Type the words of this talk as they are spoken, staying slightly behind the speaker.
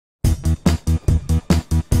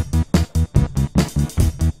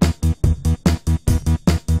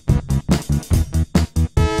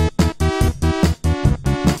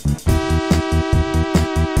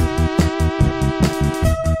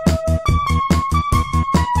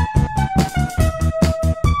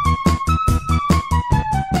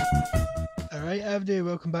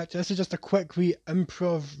welcome back to this. Is just a quick wee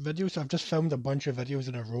improv video. So I've just filmed a bunch of videos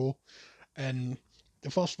in a row, and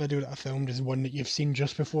the first video that I filmed is one that you've seen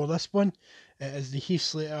just before this one. It is the Heath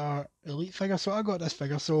Slater Elite figure. So I got this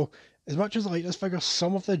figure. So as much as I like this figure,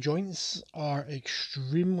 some of the joints are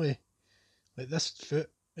extremely, like this foot,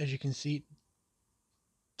 as you can see,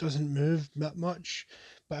 doesn't move that much.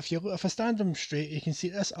 But if I stand him straight, you can see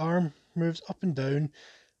this arm moves up and down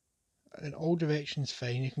in all directions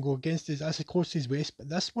fine. You can go against his, that's close to his waist, but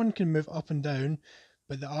this one can move up and down,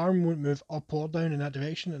 but the arm won't move up or down in that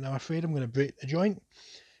direction, and I'm afraid I'm going to break the joint.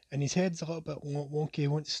 And his head's a little bit wonky,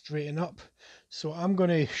 won't straighten up. So I'm going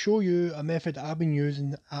to show you a method I've been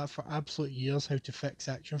using for absolute years, how to fix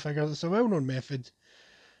action figures. It's a well-known method,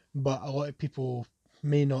 but a lot of people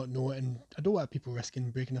may not know it, and I don't want people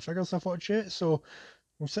risking breaking the figures, so I thought I'd share it. So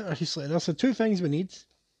we'll set our Heath Slater. So two things we need.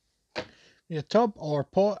 A tub or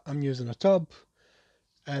pot. I'm using a tub,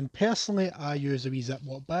 and personally I use a wee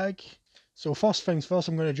Ziploc bag. So first things first,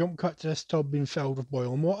 I'm going to jump cut to this tub being filled with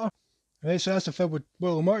boiling water. Right, so as it's filled with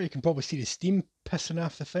boiling water, you can probably see the steam pissing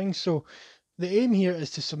off the thing. So the aim here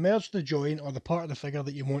is to submerge the joint or the part of the figure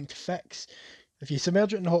that you want to fix. If you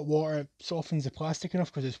submerge it in hot water, it softens the plastic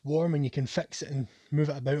enough because it's warm, and you can fix it and move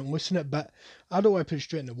it about and loosen it. But I don't want to put it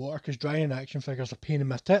straight in the water because drying action figures are a pain in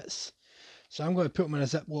my tits. So I'm going to put them in a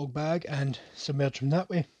Ziploc bag and submerge them that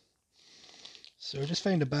way. So just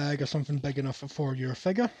find a bag or something big enough for your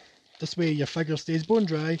figure. This way your figure stays bone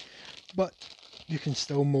dry, but you can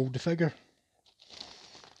still mould the figure.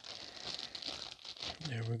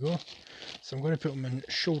 There we go. So I'm going to put them in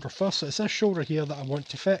shoulder first. So it's this shoulder here that I want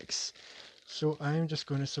to fix. So I'm just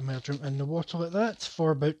going to submerge them in the water like that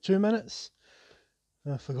for about 2 minutes.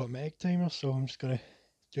 I forgot my egg timer, so I'm just going to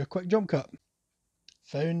do a quick jump cut.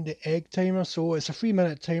 Found the egg timer, so it's a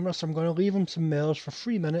 3-minute timer, so I'm going to leave them submerged for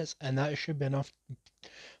 3 minutes, and that should be enough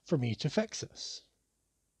for me to fix this.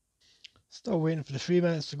 Still waiting for the 3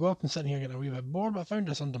 minutes to go up. I'm sitting here getting a wee bit bored, but I found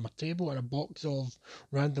this under my table in a box of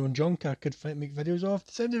random junk I could make videos of.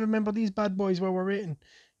 Does anybody remember these bad boys while we're waiting?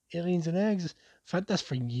 Aliens and eggs. I've had this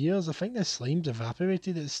for years. I think the slime's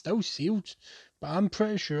evaporated. It's still sealed, but I'm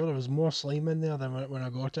pretty sure there was more slime in there than when I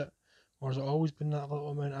got it. Or has it always been that little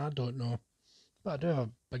amount? I don't know. But I do have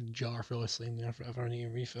a big jar full of slime there if I need to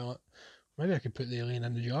refill it. Maybe I could put the alien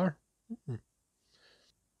in the jar.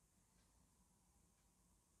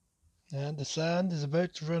 And the sand is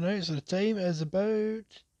about to run out, so the time is about...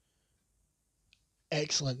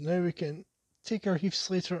 Excellent. Now we can take our Heath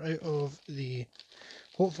Slater out of the...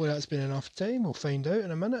 Hopefully that's been enough time. We'll find out in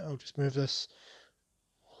a minute. I'll just move this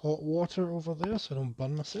hot water over there so I don't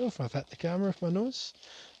burn myself. I've hit the camera with my nose.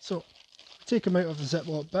 So, take him out of the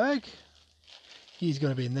Ziploc bag. He's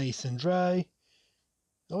going to be nice and dry.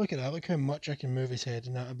 Oh, look at that, look how much I can move his head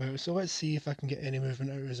in that about. So let's see if I can get any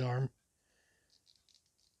movement out of his arm.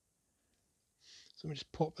 So let me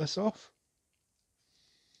just pop this off.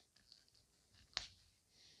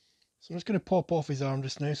 So I'm just going to pop off his arm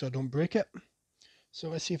just now so I don't break it. So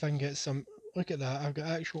let's see if I can get some, look at that, I've got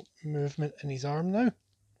actual movement in his arm now.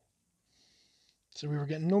 So we were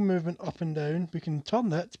getting no movement up and down. We can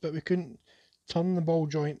turn it, but we couldn't turn the ball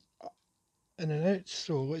joint in and out.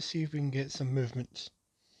 So let's see if we can get some movement.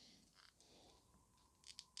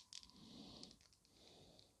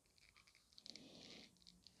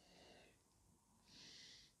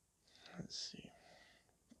 Let's see.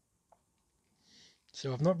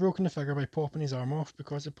 So I've not broken the figure by popping his arm off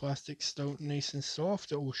because the plastic's still nice and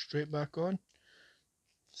soft. It will straight back on.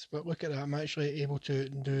 So, but look at that, I'm actually able to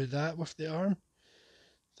do that with the arm.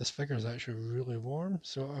 This figure is actually really warm,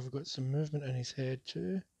 so I've got some movement in his head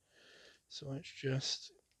too. So let's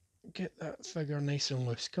just get that figure nice and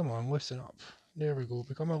loose. Come on, loosen up. There we go,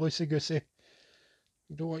 become a loosey-goosey.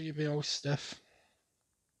 Don't want you to be all stiff.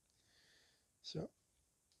 So,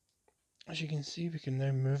 as you can see, we can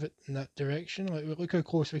now move it in that direction. Like, look how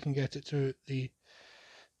close we can get it to the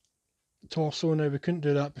torso now. We couldn't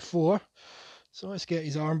do that before. So let's get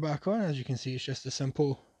his arm back on. As you can see, it's just a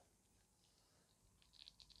simple...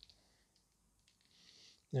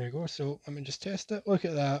 There you go. So let me just test it. Look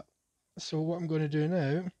at that. So what I'm going to do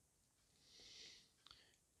now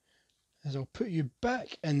is I'll put you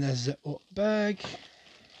back in the Ziploc bag,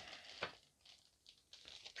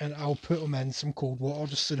 and I'll put them in some cold water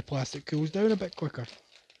just so the plastic cools down a bit quicker.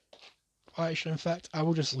 Actually, in fact, I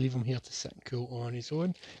will just leave him here to sit and cool on his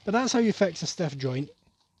own. But that's how you fix a stiff joint.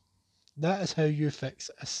 That is how you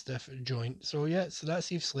fix a stiff joint. So yeah, so that's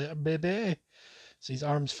Heath Slater, baby. So his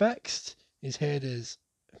arm's fixed, his head is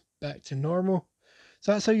back to normal.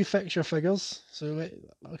 So that's how you fix your figures. So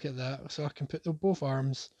look at that. So I can put both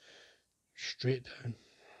arms straight down.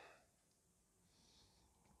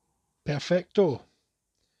 Perfecto.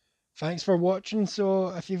 Thanks for watching. So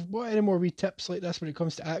if you've got any more wee tips like this when it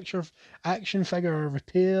comes to action figure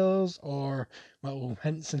repairs or little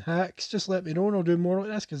hints and hacks, just let me know and I'll do more like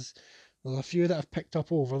this because there's a few that I've picked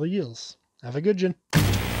up over the years. Have a good one.